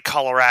teams like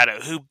Colorado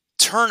who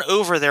turn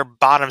over their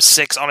bottom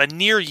 6 on a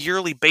near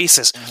yearly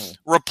basis,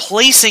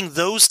 replacing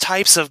those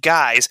types of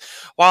guys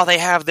while they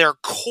have their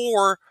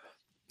core.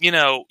 You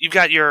know, you've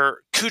got your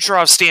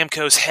Kucherov,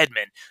 Stamkos,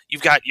 Hedman.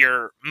 You've got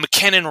your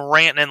McKinnon,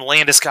 Rantanen,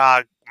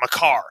 Landeskog,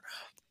 Makar.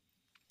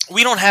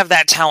 We don't have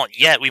that talent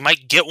yet. We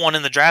might get one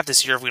in the draft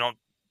this year if we don't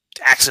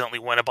accidentally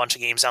win a bunch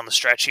of games down the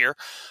stretch here.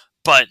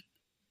 But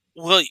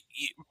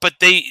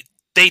they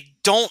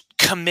don't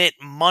commit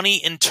money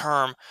in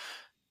term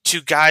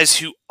to guys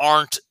who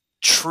aren't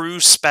true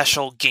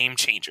special game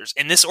changers.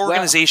 And this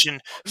organization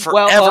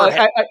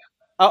forever.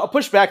 I'll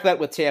push back that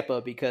with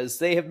Tampa because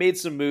they have made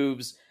some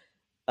moves.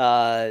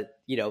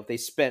 You know, they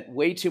spent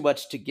way too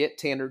much to get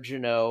Tanner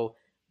Jeannot.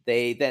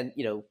 They then,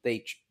 you know,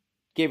 they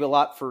gave a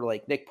lot for,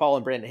 like, Nick Paul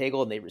and Brandon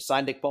Hagel, and they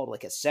resigned Nick Paul to,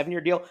 like, a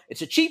 7-year deal.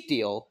 It's a cheap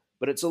deal,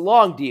 but it's a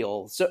long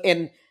deal. So,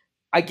 and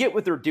I get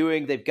what they're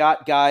doing. They've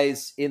got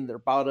guys in their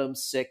bottom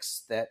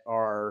 6 that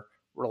are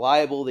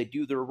reliable. They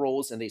do their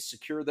roles, and they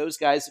secure those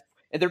guys.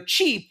 And they're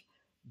cheap,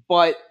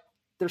 but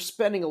they're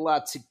spending a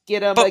lot to get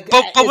them.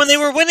 But when they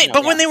were winning,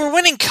 when they were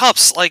winning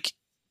cups, like.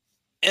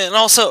 And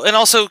also,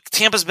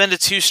 Tampa's been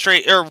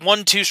to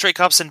won 2 straight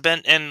cups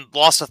and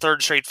lost a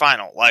 3rd straight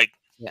final. Like,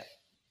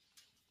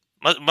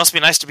 must be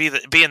nice to be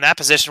in that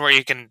position where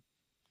you can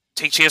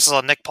take chances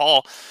on Nick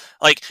Paul.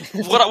 Like,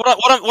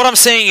 what I'm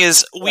saying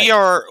is we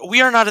are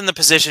not in the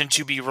position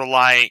to be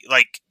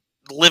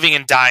living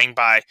and dying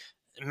by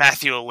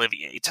Matthew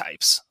Olivier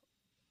types.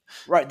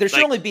 Right. There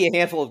should only be a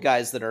handful of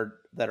guys that are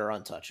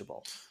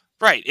untouchable.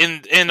 Right,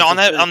 and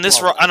on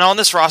this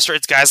roster,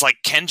 it's guys like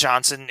Ken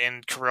Johnson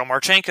and Kirill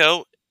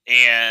Marchenko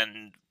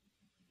and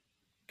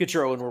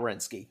Gaudreau and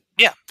Werenski.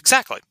 Yeah,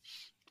 exactly.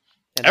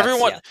 And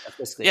everyone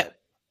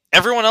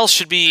else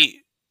should,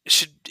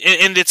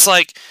 and it's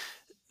like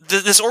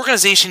this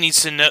organization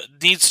needs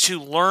to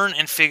learn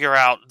and figure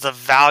out the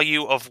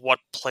value of what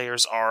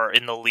players are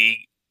in the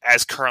league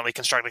as currently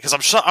constructed. Because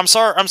I'm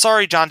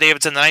sorry, John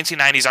Davidson, the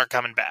 1990s aren't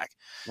coming back.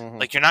 Mhm.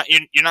 Like you're not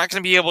going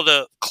to be able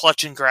to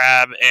clutch and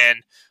grab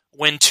and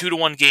win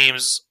 2-1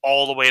 games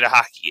all the way to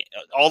hockey,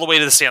 all the way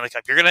to the Stanley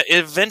Cup. You're going to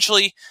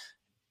eventually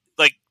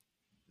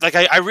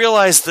I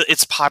realize that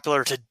it's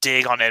popular to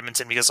dig on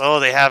Edmonton because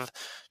they have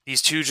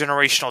these 2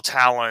 generational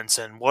talents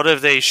and what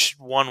have they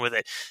won with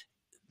it?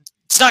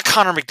 It's not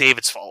Connor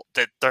McDavid's fault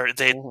that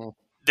Mhm.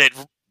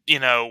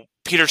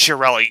 Peter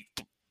Chiarelli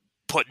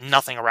put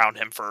nothing around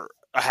him for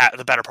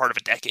the better part of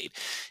a decade.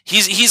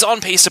 He's on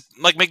pace to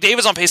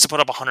McDavid's on pace to put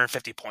up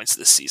 150 points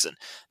this season.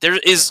 There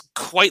is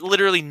quite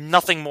literally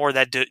nothing more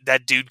that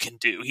dude can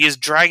do. He is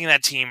dragging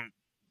that team,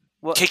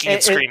 kicking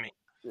and screaming.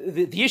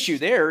 The issue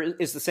there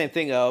is the same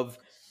thing of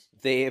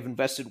they have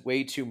invested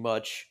way too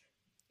much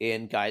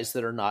in guys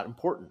that are not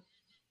important.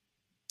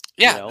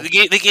 Yeah,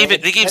 they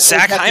gave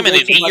Zach Hyman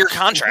an 8-year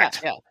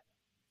contract.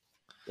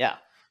 Yeah.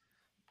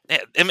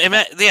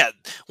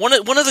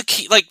 One of the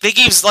key, they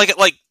gave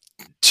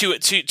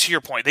to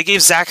your point, they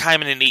gave Zach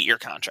Hyman an 8-year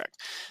contract.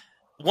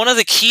 One of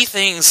the key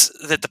things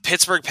that the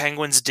Pittsburgh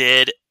Penguins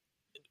did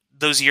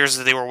those years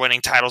that they were winning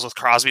titles with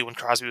Crosby when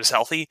Crosby was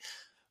healthy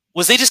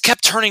was they just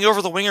kept turning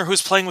over the winger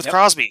who's playing with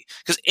Crosby,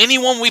 because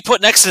anyone we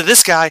put next to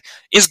this guy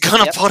is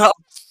gonna put up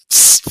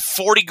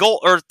 40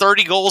 or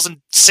 30 goals and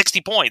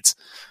 60 points.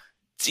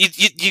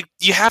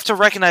 You have to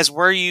recognize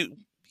where you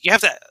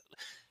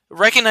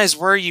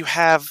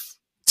have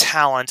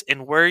talent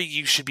and where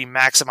you should be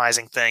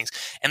maximizing things.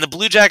 And the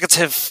Blue Jackets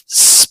have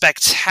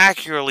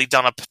spectacularly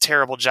done a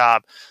terrible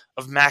job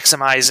of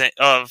maximizing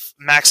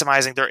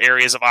their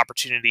areas of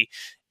opportunity.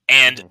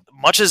 And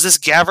much as this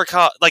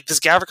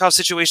Gavrikov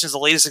situation is the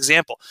latest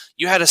example,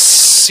 you had a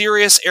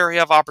serious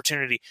area of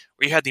opportunity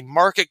where you had the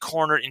market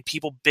cornered and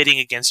people bidding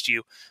against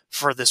you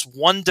for this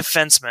one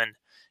defenseman.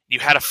 You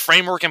had a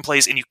framework in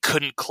place and you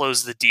couldn't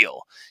close the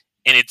deal.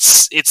 And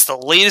it's the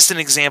latest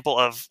example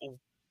of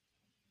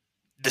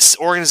this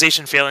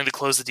organization failing to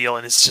close the deal,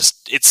 and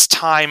it's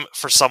time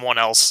for someone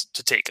else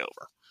to take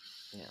over.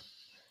 Yeah.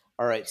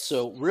 All right,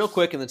 so real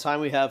quick in the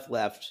time we have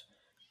left,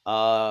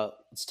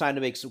 it's time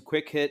to make some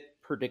quick hit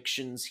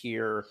predictions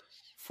here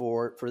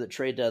for the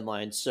trade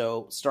deadline.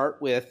 So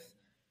start with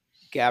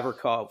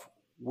Gavrikov.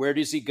 Where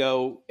does he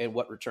go, and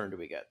what return do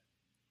we get?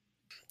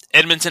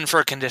 Edmonton for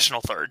a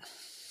conditional third.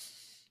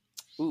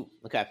 Ooh,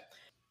 okay.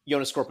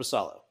 Jonas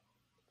Korpisalo.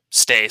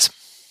 Stays.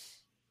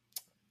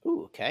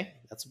 Ooh, okay.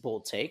 That's a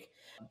bold take.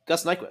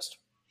 Gus Nyquist.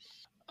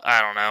 I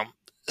don't know.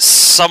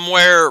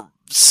 Somewhere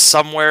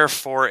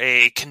for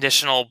a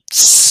conditional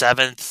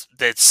 7th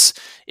that's,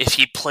 if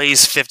he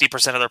plays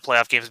 50% of their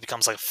playoff games,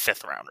 becomes like a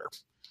 5th rounder.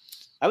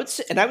 I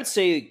would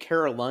say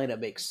Carolina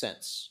makes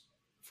sense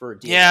for a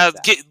deal. Yeah,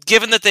 like that.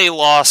 Given that they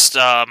lost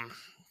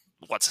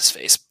what's his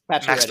face?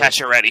 Max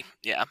Pacioretty.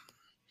 Yeah.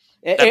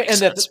 And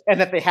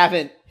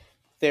that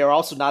they are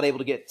also not able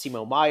to get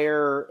Timo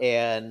Meier,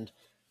 and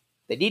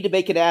they need to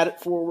make an ad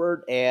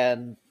forward,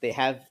 and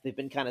they've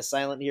been kind of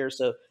silent here,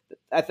 so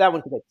that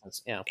one could make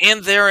sense. Yeah.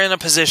 And they're in a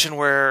position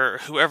where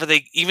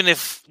even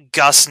if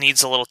Gus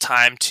needs a little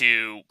time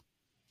to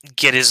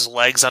get his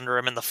legs under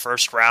him in the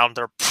first round,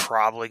 they're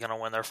probably going to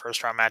win their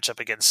first round matchup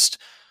against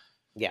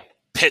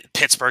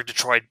Pittsburgh,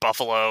 Detroit,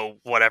 Buffalo,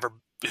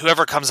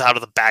 whoever comes out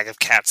of the bag of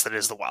cats that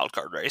is the wild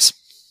card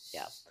race.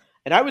 Yeah.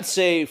 And I would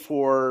say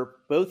for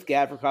both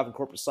Gavrikov and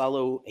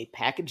Korpisalo, a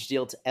package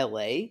deal to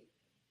LA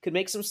could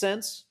make some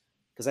sense,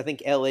 because I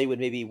think LA would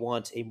maybe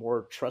want a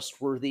more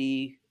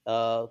trustworthy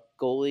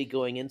goalie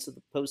going into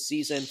the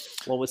postseason,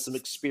 one with some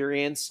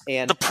experience.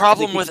 And the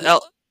problem with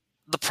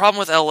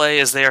LA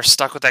is they are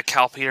stuck with that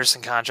Cal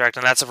Peterson contract,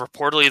 and that's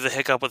reportedly the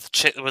hiccup with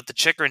the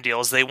Chychrun deal,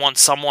 is they want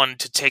someone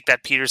to take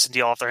that Peterson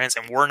deal off their hands,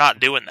 and we're not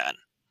doing that.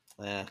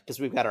 Because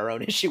we've got our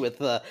own issue with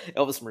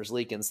Elvis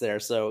Merzlikins there.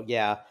 So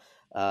yeah,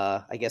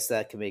 I guess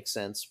that could make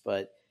sense.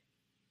 But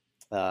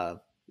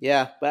but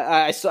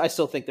I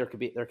still think there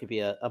could be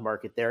a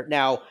market there.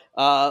 Now,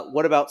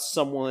 what about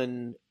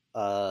someone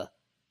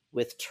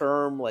with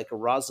term like a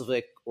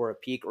Rozovic or a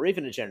Peak or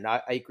even a Jenner?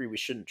 Now, I agree we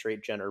shouldn't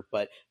trade Jenner,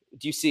 but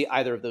do you see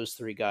either of those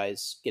 3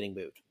 guys getting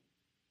moved?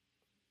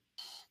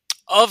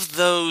 Of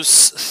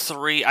those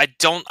 3, I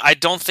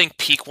don't think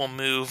Peak will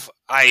move.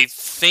 I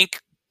think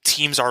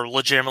teams are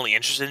legitimately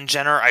interested in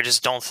Jenner. I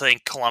just don't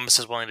think Columbus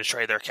is willing to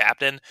trade their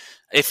captain.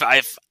 If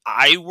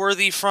I were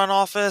the front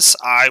office,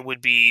 I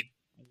would be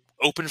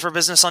open for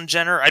business on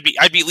Jenner. I'd be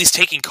at least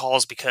taking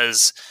calls,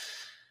 because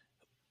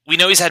we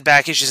know he's had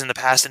back issues in the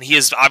past, and he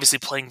is obviously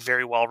playing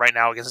very well right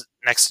now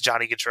next to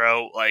Johnny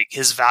Gaudreau. Like,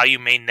 his value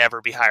may never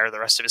be higher the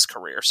rest of his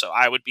career. So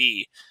I would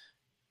be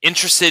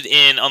interested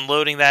in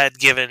unloading that,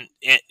 given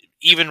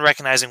even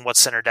recognizing what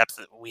center depth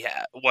that we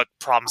have, what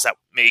problems that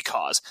may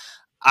cause.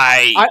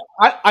 I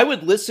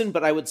would listen,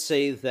 but I would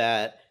say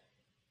that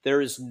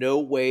there is no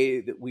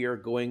way that we are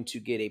going to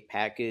get a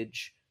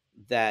package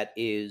that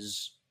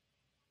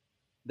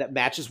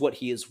matches what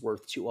he is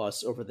worth to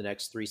us over the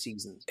next 3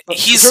 seasons.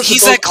 He's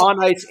that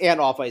on ice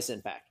and off ice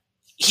impact.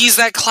 He's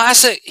that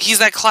classic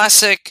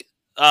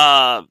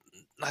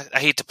I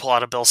hate to pull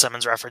out a Bill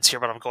Simmons reference here,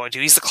 but I'm going to.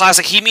 He's the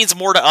classic, he means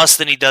more to us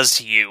than he does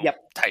to you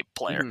type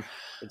player.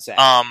 Mm-hmm.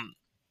 Exactly.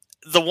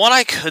 The one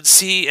I could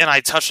see, and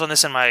I touched on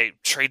this in my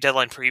trade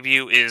deadline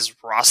preview, is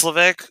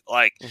Roslovic.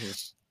 Like,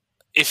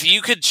 if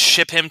you could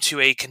ship him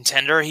to a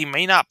contender, he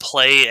may not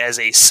play as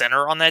a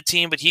center on that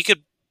team, but he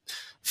could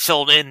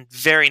fill in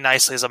very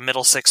nicely as a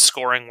middle six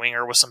scoring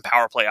winger with some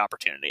power play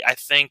opportunity. I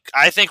think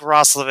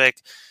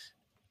Roslovic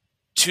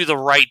to the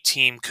right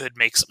team could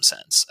make some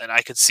sense, and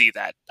I could see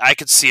that. I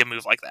could see a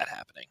move like that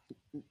happening.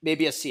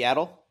 Maybe a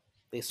Seattle.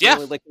 They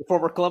certainly like the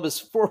former Columbus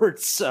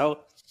forwards, so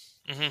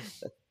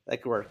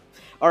that could work.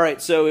 All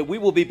right, so we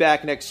will be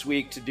back next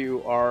week to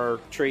do our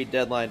trade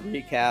deadline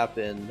recap,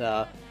 and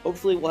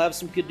hopefully we'll have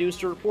some good news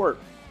to report.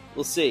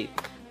 We'll see.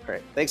 All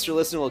right, thanks for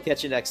listening. We'll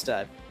catch you next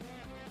time.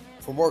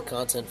 For more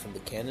content from the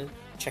Cannon,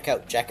 check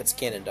out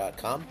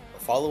jacketscannon.com or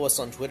follow us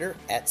on Twitter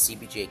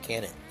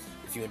 @CBJCannon.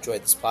 If you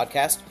enjoyed this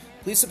podcast,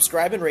 please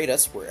subscribe and rate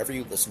us wherever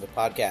you listen to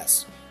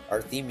podcasts.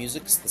 Our theme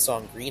music is the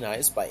song Green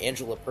Eyes by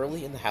Angela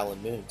Perley and the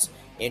Howlin' Moons.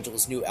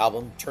 Angela's new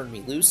album, Turn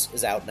Me Loose,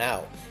 is out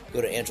now.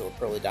 Go to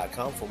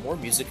angelaperley.com for more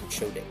music and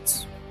show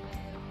dates.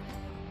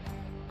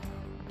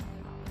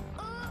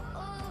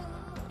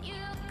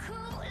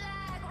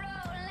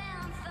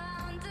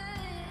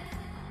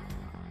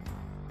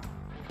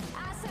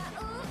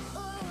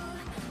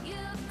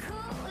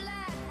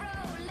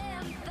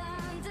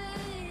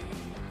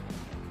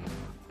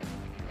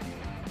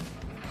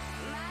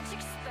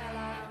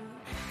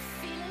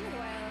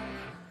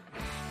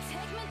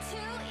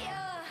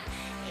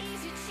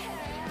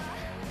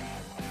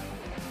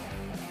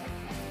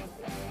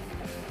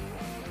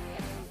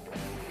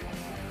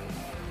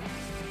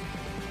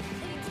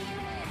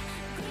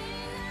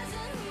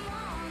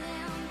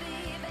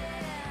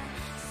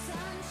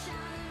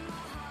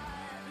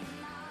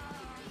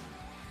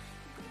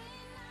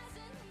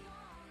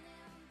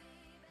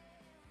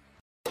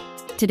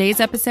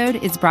 Today's episode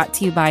is brought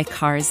to you by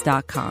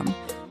Cars.com.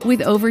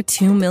 With over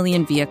 2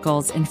 million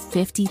vehicles and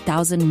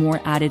 50,000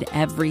 more added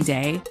every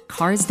day,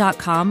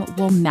 Cars.com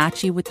will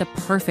match you with the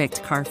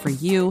perfect car for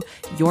you,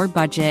 your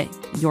budget,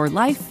 your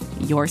life,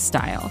 your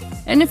style.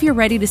 And if you're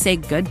ready to say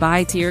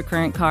goodbye to your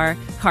current car,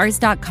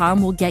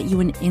 Cars.com will get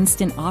you an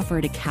instant offer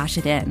to cash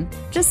it in.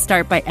 Just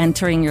start by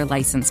entering your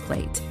license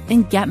plate.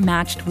 Then get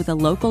matched with a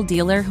local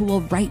dealer who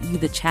will write you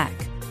the check.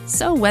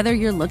 So whether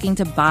you're looking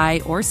to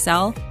buy or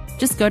sell,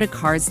 just go to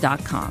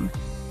Cars.com.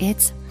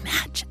 It's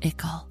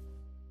magical.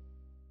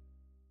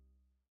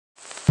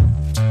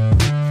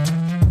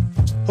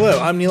 Hello,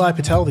 I'm Nilay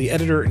Patel, the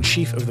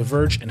editor-in-chief of The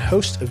Verge and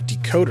host of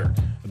Decoder,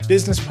 a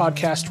business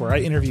podcast where I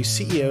interview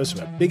CEOs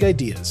about big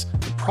ideas,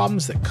 the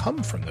problems that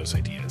come from those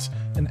ideas,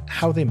 and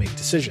how they make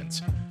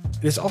decisions.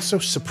 It is also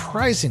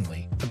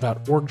surprisingly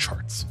about org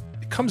charts.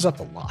 It comes up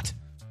a lot.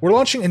 We're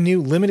launching a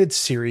new limited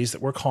series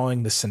that we're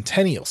calling the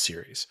Centennial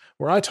Series,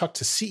 where I talk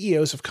to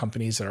CEOs of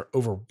companies that are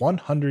over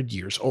 100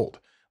 years old,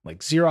 like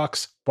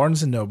Xerox,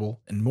 Barnes &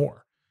 Noble, and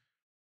more.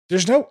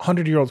 There's no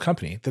 100-year-old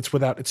company that's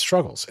without its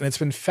struggles, and it's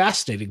been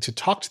fascinating to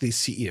talk to these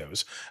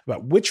CEOs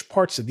about which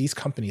parts of these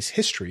companies'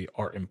 history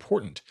are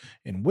important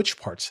and which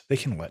parts they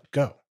can let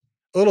go.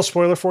 A little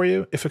spoiler for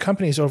you, if a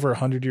company is over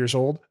 100 years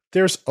old,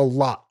 there's a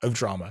lot of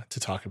drama to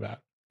talk about.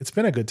 It's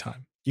been a good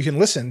time. You can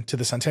listen to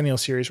the Centennial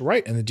Series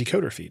right in the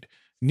Decoder feed.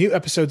 New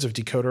episodes of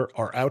Decoder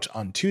are out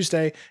on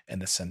Tuesday,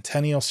 and the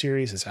Centennial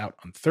Series is out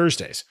on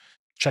Thursdays.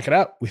 Check it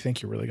out. We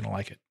think you're really going to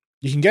like it.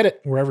 You can get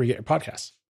it wherever you get your podcasts.